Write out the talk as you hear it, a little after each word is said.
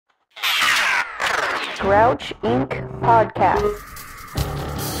Grouch Inc. podcast.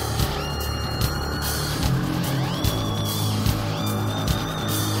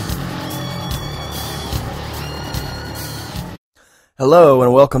 Hello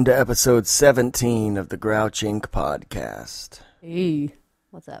and welcome to episode 17 of the Grouch Inc. podcast. Hey,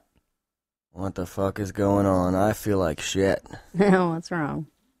 what's up? What the fuck is going on? I feel like shit. What's wrong?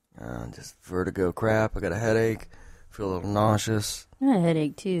 Just vertigo crap. I got a headache. Feel a little nauseous. I had a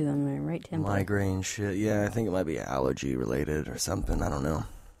headache too on my right temple. Migraine shit. Yeah, I think it might be allergy related or something. I don't know.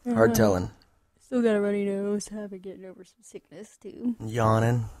 Hard telling. Still got a runny nose. I've been getting over some sickness too.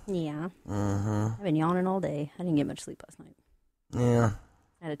 Yawning. Yeah. Mm-hmm. I've been yawning all day. I didn't get much sleep last night. Yeah.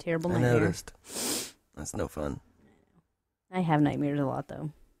 I had a terrible I nightmare. noticed. That's no fun. I have nightmares a lot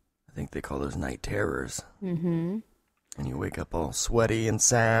though. I think they call those night terrors. Mm-hmm. And you wake up all sweaty and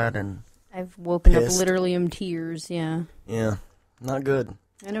sad and I've woken pissed. up literally in tears, yeah. Yeah. Not good.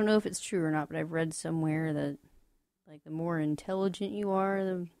 I don't know if it's true or not, but I've read somewhere that like the more intelligent you are,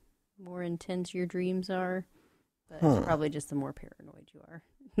 the more intense your dreams are. But it's probably just the more paranoid you are.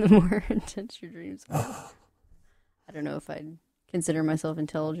 The more intense your dreams are. I don't know if I'd consider myself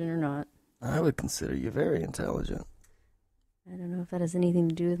intelligent or not. I would consider you very intelligent. I don't know if that has anything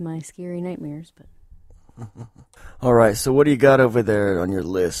to do with my scary nightmares, but... All right, so what do you got over there on your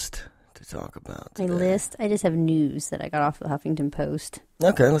list to talk about today? My list? I just have news that I got off the Huffington Post.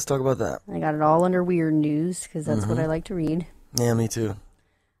 Okay, let's talk about that. I got it all under weird news, because that's what I like to read. Yeah, me too.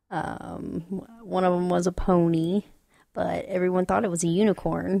 One of them was a pony, but everyone thought it was a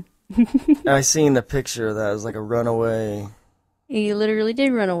unicorn. I seen the picture of that. It was like a runaway. He literally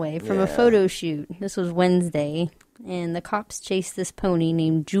did run away from a photo shoot. This was Wednesday, and the cops chased this pony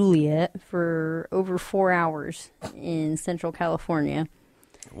named Juliet for over 4 hours in Central California.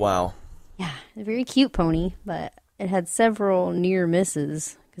 Wow. Yeah, a very cute pony, but it had several near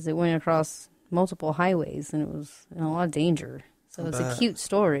misses because it went across multiple highways, and it was in a lot of danger. So it's a cute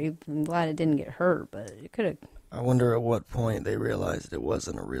story. I'm glad it didn't get hurt, but it could have... I wonder at what point they realized it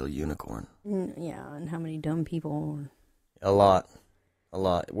wasn't a real unicorn. Yeah, and how many dumb people... A lot.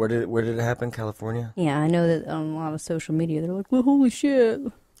 Where did it happen? California? Yeah, I know that on a lot of social media, they're like, well, holy shit.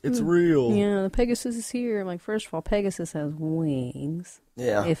 It's real. Yeah, the Pegasus is here. I'm like, first of all, Pegasus has wings.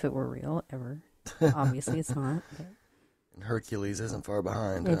 Yeah. If it were real, ever. Obviously, it's not. But And Hercules isn't far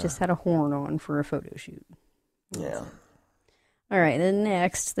behind. it just had a horn on for a photo shoot. Yeah. All right, then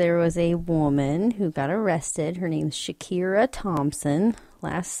next, there was a woman who got arrested. Her name's Shakira Thompson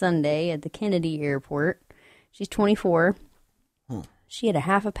last Sunday at the Kennedy Airport. She's 24. She had a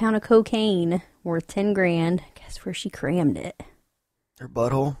half a pound of cocaine worth 10 grand. Guess where she crammed it? Her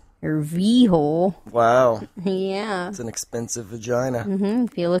butthole? Her V-hole. Wow. Yeah. It's an expensive vagina.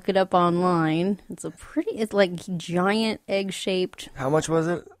 If you look it up online, it's like giant egg-shaped. How much was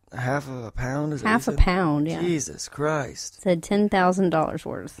it? Half of a pound? Is Half a pound, yeah. Jesus Christ. It said $10,000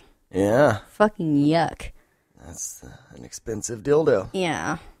 worth. Yeah. Fucking yuck. That's an expensive dildo.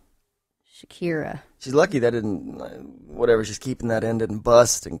 Yeah. Shakira. She's lucky that didn't, whatever she's keeping that in didn't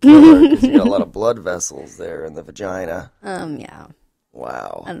bust and kill her, because you got a lot of blood vessels there in the vagina. Yeah.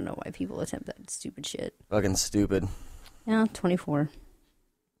 Wow. I don't know why people attempt that stupid shit. Fucking stupid. Yeah, 24.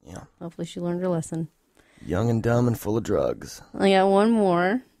 Yeah. Hopefully she learned her lesson. Young and dumb and full of drugs. I got one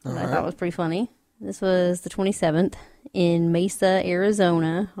more that I thought was pretty funny. This was the 27th in Mesa,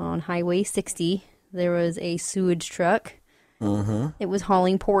 Arizona on Highway 60. There was a sewage truck. It was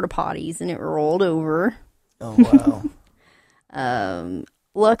hauling porta potties and it rolled over. Oh, wow.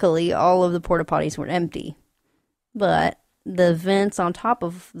 Luckily, all of the porta potties were empty. But the vents on top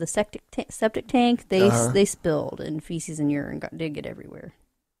of the septic tank, they spilled, and feces and urine did get everywhere.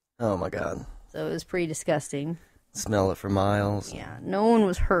 Oh, my God. So it was pretty disgusting. Smell it for miles. Yeah, no one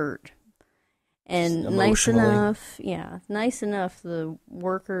was hurt. And nice enough, the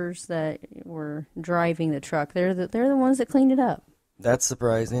workers that were driving the truck, they're the ones that cleaned it up. That's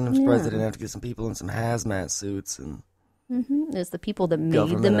surprising. I'm surprised they didn't have to get some people in some hazmat suits and It's the people that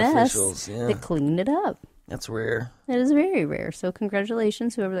made the mess that cleaned it up. That's rare. It is very rare. So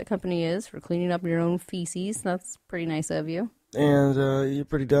congratulations, whoever that company is, for cleaning up your own feces. That's pretty nice of you. And you're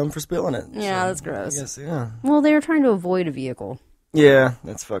pretty dumb for spilling it. Yeah, so that's gross. I guess, yeah. Well, they were trying to avoid a vehicle. Yeah,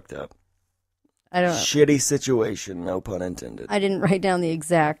 that's fucked up. I don't know. Shitty situation, no pun intended. I didn't write down the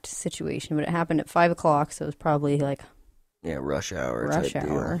exact situation, but it happened at 5 o'clock, so it was probably like... Yeah, rush hour. Rush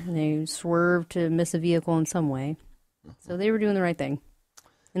hour. And they swerved to miss a vehicle in some way. So they were doing the right thing.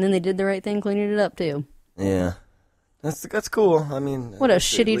 And then they did the right thing cleaning it up, too. Yeah. That's cool. I mean... What a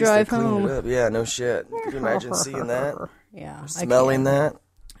shitty drive home. Yeah, no shit. Could you imagine seeing that? Yeah. Smelling that?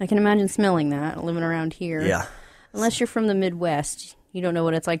 I can imagine smelling that, living around here. Yeah. Unless you're from the Midwest, You don't know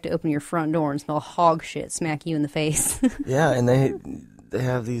what it's like to open your front door and smell hog shit smack you in the face. Yeah, and they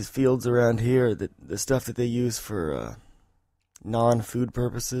have these fields around here that the stuff that they use for non-food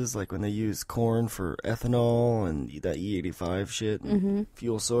purposes, like when they use corn for ethanol and that E85 shit, and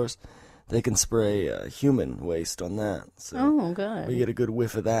fuel source, they can spray human waste on that. So oh, good. we get a good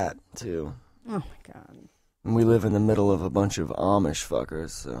whiff of that too. Oh my god. And we live in the middle of a bunch of Amish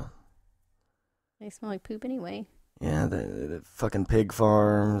fuckers, so They smell like poop anyway. yeah, the fucking pig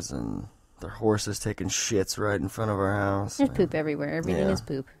farms and their horses taking shits right in front of our house. There's poop everywhere. Everything is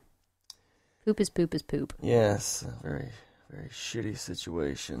poop. Poop is poop is poop. Yes, a very, very shitty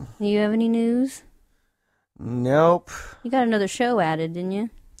situation. Do you have any news? Nope. You got another show added, didn't you?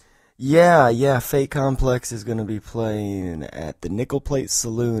 Yeah, Fate Complex is going to be playing at the Nickel Plate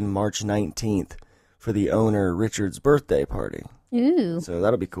Saloon March 19th for the owner Richard's birthday party. Ooh. So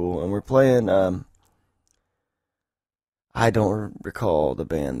that'll be cool. And we're playing, I don't recall the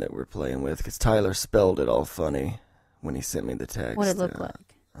band that we're playing with because Tyler spelled it all funny when he sent me the text. What did it look like?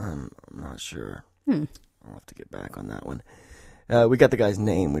 I'm not sure. I'll have to get back on that one. We got the guy's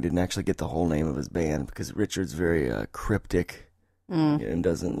name. We didn't actually get the whole name of his band because Richard's very cryptic and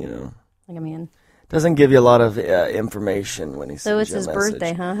doesn't, Like a man. doesn't give you a lot of information when he sends So it's you a his message.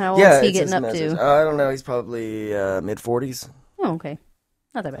 birthday, huh? How old is he it's getting his up message. to? I don't know. He's probably mid-40s. Oh, okay.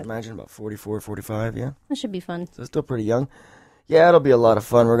 Not that I bad. imagine about 44, 45, yeah. That should be fun. So still pretty young. Yeah, it'll be a lot of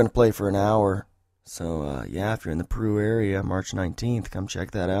fun. We're going to play for an hour. So, yeah, if you're in the Peru area, March 19th, come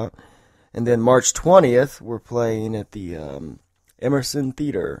check that out. And then March 20th, we're playing at the Emerson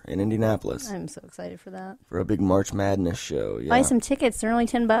Theater in Indianapolis I'm so excited for that. for a big March Madness show. Yeah. Buy some tickets. They're only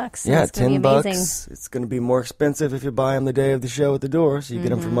 $10. Yeah, It's gonna be $10. amazing. It's going to be more expensive if you buy them the day of the show at the door. So you get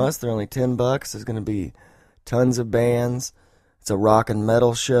them from us. They're only $10. There's going to be tons of bands. It's a rock and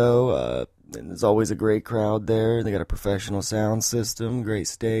metal show. And there's always a great crowd there. They got a professional sound system, great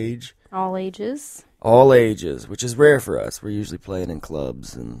stage. All ages. All ages, which is rare for us. We're usually playing in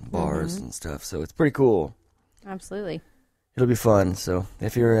clubs and bars and stuff. So it's pretty cool. Absolutely. It'll be fun. So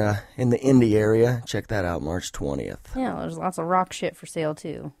if you're in the Indy area, check that out March 20th. Yeah, there's lots of rock shit for sale,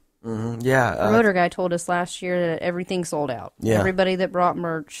 too. Yeah. Promoter guy told us last year that everything sold out. Yeah. Everybody that brought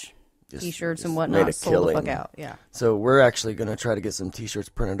merch, T-shirts and whatnot, made a sold the fuck killing. out. Yeah. So we're actually going to try to get some T-shirts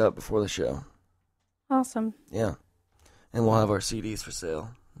printed up before the show. Awesome. Yeah. And we'll have our CDs for sale,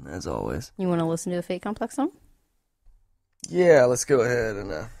 as always. You want to listen to a Fate Complex song? Yeah, let's go ahead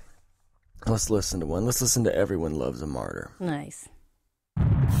and let's listen to one. Let's listen to Everyone Loves a Martyr. Nice.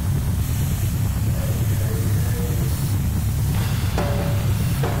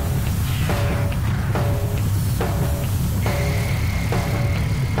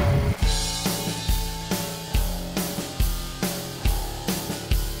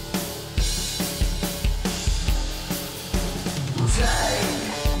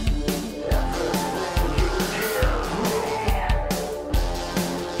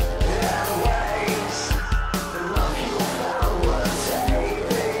 Ways the love you found will take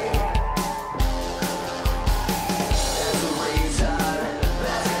me.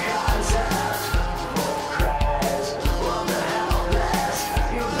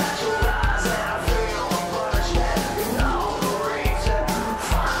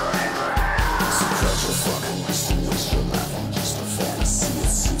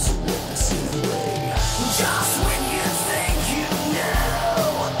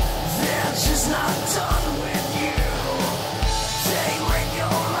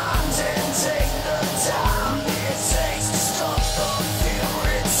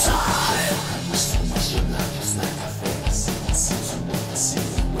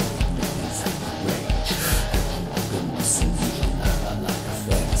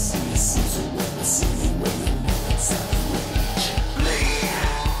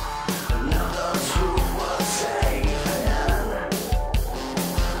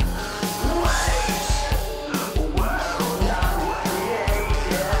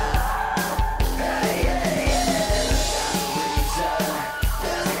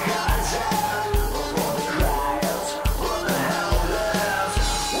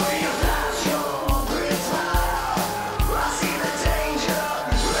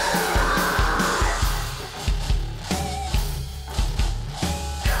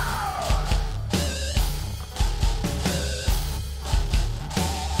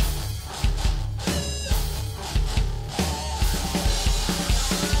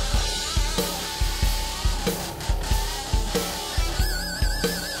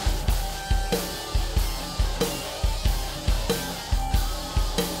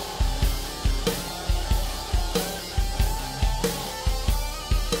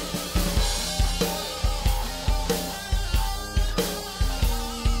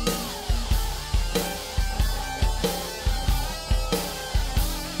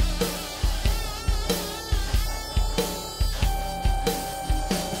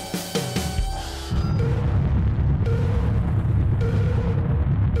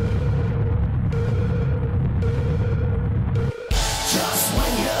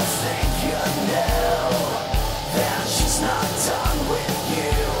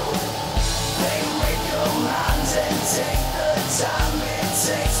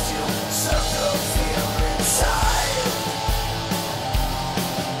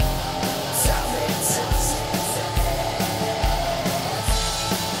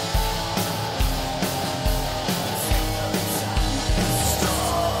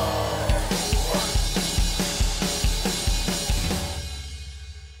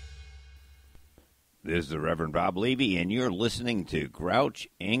 This is the Reverend Bob Levy, and you're listening to Grouch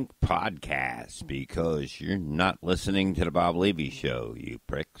Inc. Podcast because you're not listening to the Bob Levy Show, you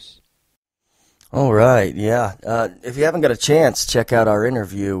pricks. All right, yeah. If you haven't got a chance, check out our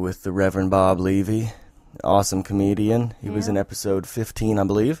interview with the Reverend Bob Levy. Awesome comedian. He was in episode 15, I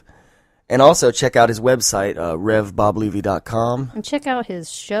believe. And also check out his website, revboblevy.com. And check out his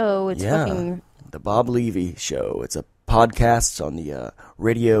show. It's fucking... The Bob Levy Show. It's a podcast on the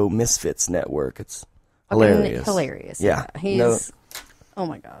Radio Misfits Network. It's hilarious. Hilarious. Yeah. He's... Oh,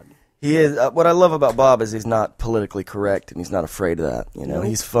 my God. He is. What I love about Bob is he's not politically correct, and he's not afraid of that. You know, Nope.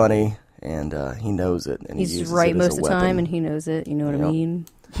 He's funny, and he knows it. And He's he uses right it as most a of the weapon. time, and he knows it. You know what I mean?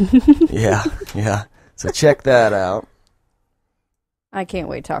 Yeah, yeah. So check that out. I can't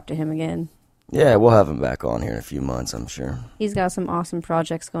wait to talk to him again. Yeah, we'll have him back on here in a few months, I'm sure. He's got some awesome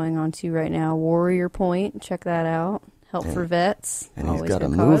projects going on, too, right now. Warrior Point, check that out. Help for Vets. And he's always got a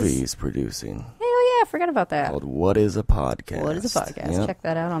good movie cause. he's producing Oh, yeah, I forgot about that. called What is a Podcast? What is a podcast? Yep. Check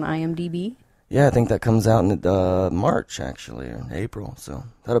that out on IMDb. Yeah, I think that comes out in March, actually, or April, so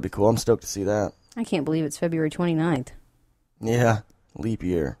that'll be cool. I'm stoked to see that. I can't believe it's February 29th. Yeah, leap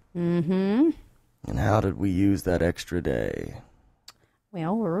year. Mm-hmm. And how did we use that extra day?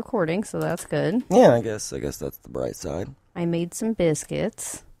 Well, we're recording, so that's good. Yeah, I guess that's the bright side. I made some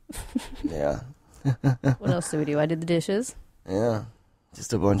biscuits. Yeah. What else did we do? I did the dishes. Yeah.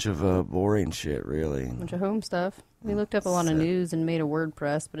 Just a bunch of boring shit, really. A bunch of home stuff. We looked up a lot of news and made a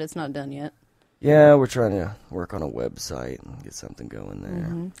WordPress, but it's not done yet. Yeah, we're trying to work on a website and get something going there.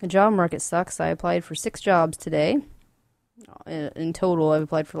 Mm-hmm. The job market sucks. I applied for 6 jobs today. In total, I've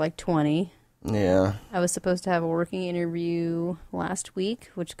applied for like 20. Yeah. I was supposed to have a working interview last week,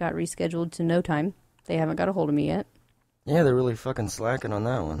 which got rescheduled to no time. They haven't got a hold of me yet. Yeah, they're really fucking slacking on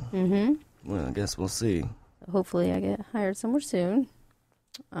that one. Mm-hmm. Well, I guess we'll see. Hopefully I get hired somewhere soon.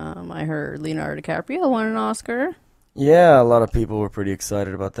 I heard Leonardo DiCaprio won an Oscar. Yeah, a lot of people were pretty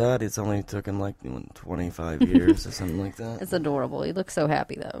excited about that. It's only took him like 25 years or something like that. It's adorable. He looks so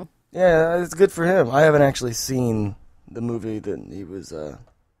happy, though. Yeah, it's good for him. I haven't actually seen the movie that he was, that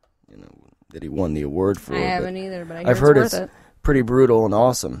he won the award for. I haven't either, but I've heard it's it's worth it. pretty brutal and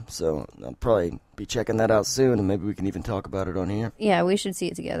awesome. So I'll probably be checking that out soon, and maybe we can even talk about it on here. Yeah, we should see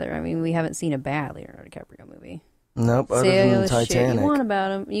it together. I mean, we haven't seen a bad Leonardo DiCaprio movie. Nope, other Say all than the shit Titanic. you want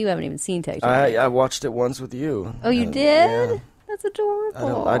about him. You haven't even seen Titanic. I watched it once with you. Oh, you did? Yeah. That's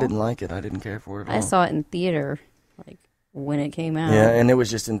adorable. I didn't like it. I didn't care for it at all. I saw it in theater, like, when it came out. Yeah, and it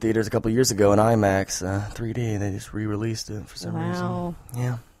was just in theaters a couple years ago in IMAX 3D. They just re-released it for some reason.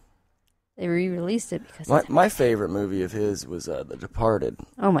 Yeah. They re-released it because... My favorite movie of his was The Departed.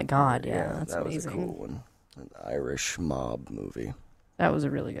 Oh, my God, yeah. That's that amazing. was a cool one. An Irish mob movie. That was a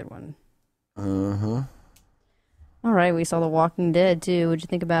really good one. Mm-hmm. All right, we saw The Walking Dead, too. What'd you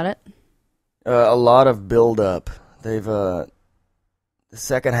think about it? A lot of build-up. They've, the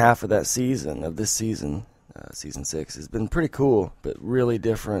second half of this season, season 6, has been pretty cool, but really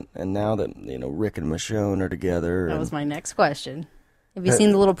different. And now that, Rick and Michonne are together. That was my next question. Have you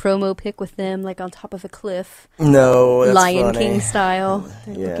seen the little promo pic with them, like, on top of a cliff? No, that's Lion funny. King style.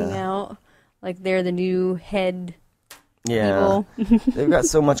 They're Yeah. looking out. Like, they're the new head Yeah. people. They've got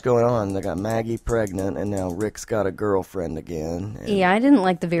so much going on. They got Maggie pregnant, and now Rick's got a girlfriend again. And Yeah, I didn't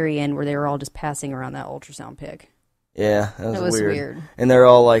like the very end where they were all just passing around that ultrasound pic. yeah, that That was was weird. weird. And they're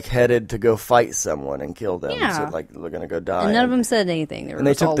all like headed to go fight someone and kill them. Yeah. So like they're gonna go die. And none of them said anything. They were And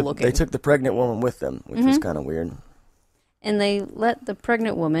they just all took looking. they took the pregnant woman with them, which was kind of weird. And they let the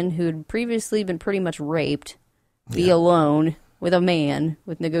pregnant woman, who had previously been pretty much raped, be alone with a man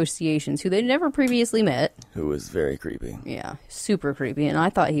with negotiations who they'd never previously met. Who was very creepy. Yeah, super creepy. And I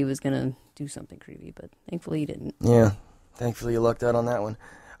thought he was going to do something creepy, but thankfully he didn't. Yeah, thankfully you lucked out on that one.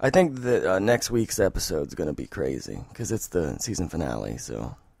 I think that next week's episode's gonna be crazy because it's the season finale.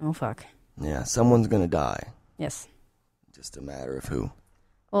 So Oh, fuck. yeah, someone's gonna die. Yes. Just a matter of who.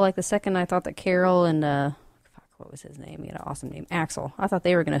 Well, like the second I thought that Carol and, what was his name? He had an awesome name. Axel. I thought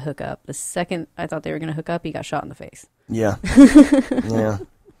they were going to hook up. The second I thought they were going to hook up, he got shot in the face. Yeah, yeah.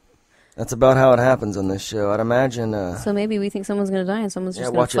 That's about how it happens on this show. I'd imagine. So maybe we think someone's going to die and someone's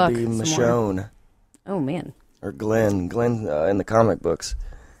just going watch to fuck it be some more. Michonne Oh, man. or Glenn. Glenn in the comic books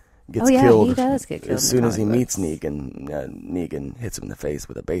gets Oh, yeah, killed he does get killed as in the soon as he comic meets books. Negan. Negan hits him in the face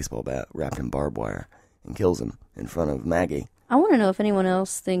with a baseball bat wrapped in barbed wire and kills him in front of Maggie. I want to know if anyone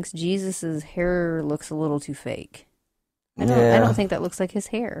else thinks Jesus' hair looks a little too fake. I Yeah. don't think that looks like his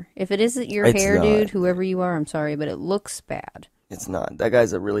hair. If it isn't your It's hair, not. dude, whoever you are, I'm sorry, but it looks bad. It's not. That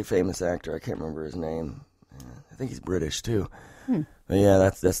guy's a really famous actor. I can't remember his name. I think he's British too. But yeah,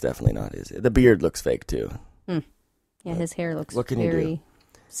 that's definitely not his. The beard looks fake too. Yeah, his hair looks what can you very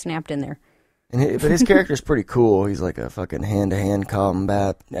snapped in there. But his character's pretty cool. He's like a fucking hand-to-hand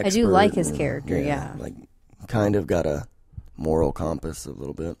combat expert. I do like his character, yeah. Like, kind of got a moral compass a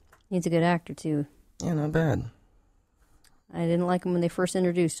little bit. He's a good actor, too. Yeah, not bad. I didn't like him when they first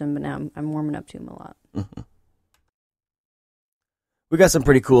introduced him, but now I'm warming up to him a lot. Mm-hmm. We got some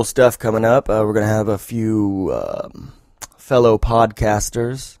pretty cool stuff coming up. We're going to have a few fellow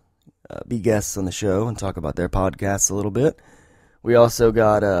podcasters be guests on the show and talk about their podcasts a little bit. We also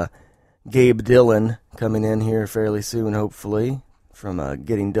got Gabe Dillon coming in here fairly soon, hopefully, from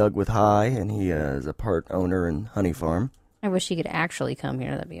Getting Dug with High, and he is a part owner in Honey Farm. I wish he could actually come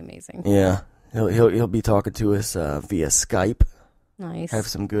here. That'd be amazing. Yeah, he'll be talking to us via Skype. Nice. Have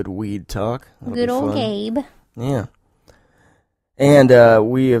some good weed talk. That'll Good be old fun. Gabe. Yeah. And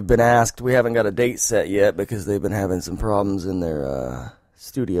we have been asked, we haven't got a date set yet because they've been having some problems in their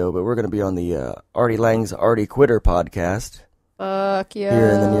studio, but we're going to be on the Artie Lang's Artie Quitter podcast. Fuck yeah. Here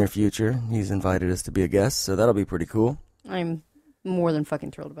in the near future. He's invited us to be a guest, so that'll be pretty cool. I'm more than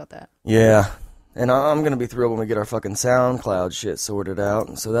fucking thrilled about that. Yeah. And I'm going to be thrilled when we get our fucking SoundCloud shit sorted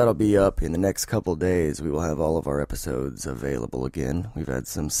out. So that'll be up in the next couple days. We will have all of our episodes available again. We've had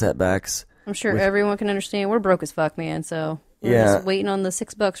some setbacks. I'm sure everyone can understand. We're broke as fuck, man, so we're just waiting on the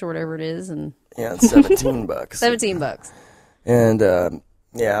 $6 or whatever it is. And yeah, it's $17. $17. And,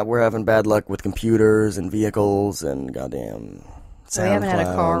 yeah, we're having bad luck with computers and vehicles and goddamn SoundCloud. So we haven't had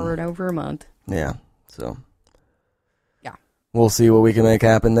a car in over a month. Yeah, so. Yeah. We'll see what we can make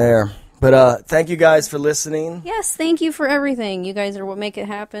happen there. But thank you guys for listening. Yes, thank you for everything. You guys are what make it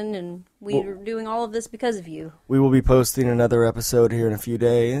happen, and we're doing all of this because of you. We will be posting another episode here in a few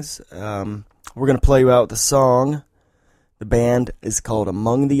days. We're going to play you out with a song. The band is called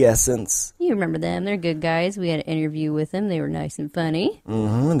Among the Essence. You remember them. They're good guys. We had an interview with them. They were nice and funny.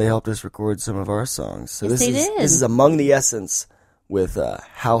 Mm-hmm. They helped us record some of our songs. So yes, they did. This is Among the Essence with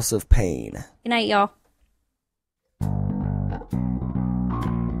House of Pain. Good night, y'all.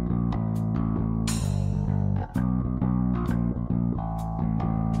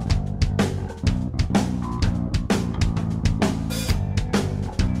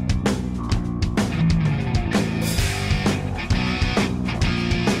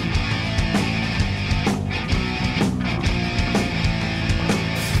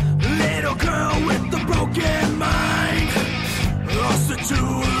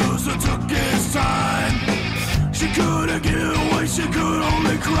 She could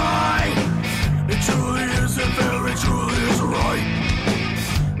only cry. It truly isn't fair, it truly isn't right.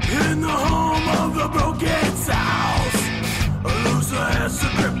 In the home of the broken South, a loser has to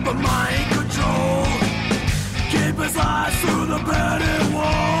grip of mind control. Keep his eyes through the padded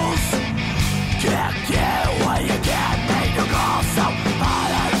walls. Can't get what you can't make you go so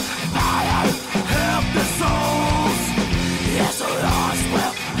fire, fire. Help the souls. Yes, a lost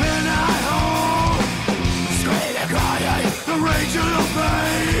will in our home. Screaming, crying, the rage of the pain.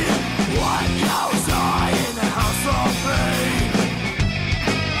 What goes on in the house of pain?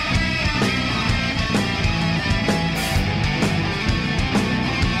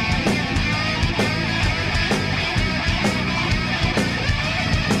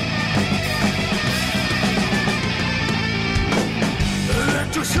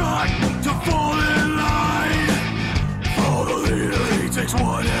 Electroshock to fall in line. For the leader, he takes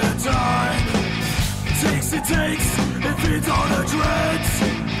one at a time. Takes and takes, and feeds on the dreads.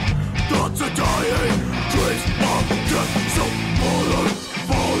 Thoughts are dying, dreams of death. So follow,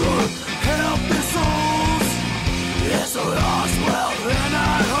 follow, help the souls. It's a lost well in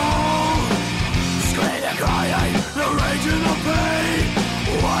our home. Screaming, crying, the rage and the pain.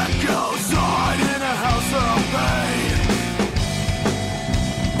 What goes on in a house of pain?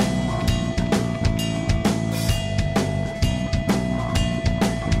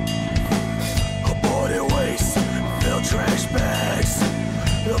 Trash bags.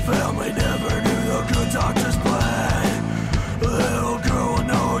 The family never knew the good doctor's plan. Little girl with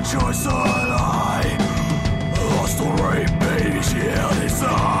no choice or lie. Lost the rape baby she held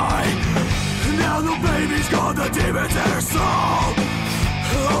inside. Now the baby's gone, the demons in her soul.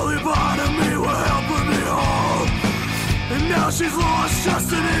 Only part of me will help her be whole. And now she's lost,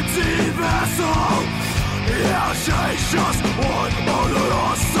 just an empty vessel. Yeah, she's just one other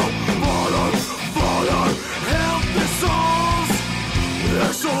lost. So follow, follow, help the souls.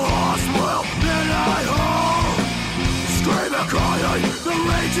 There's a lost will in our home. Screaming, crying, the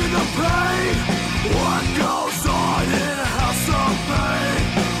rage and the pain. What goes on in a house of pain?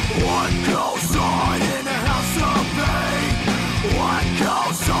 What goes on in a house of pain? What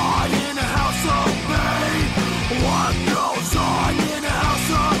goes on in a house of pain? What goes on in a house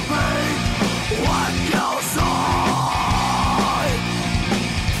of pain? What goes on?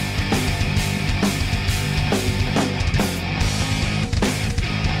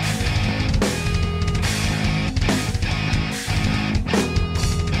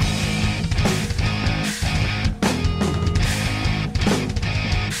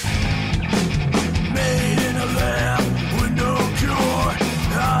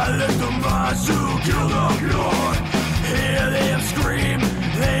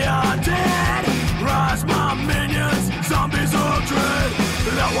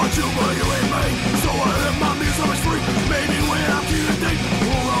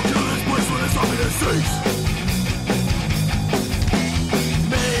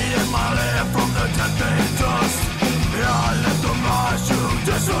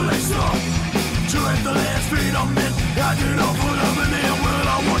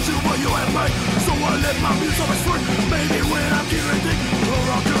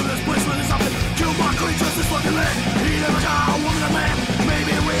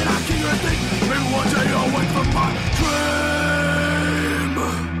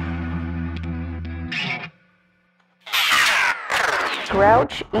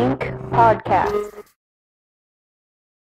 Grouch Inc. Podcast.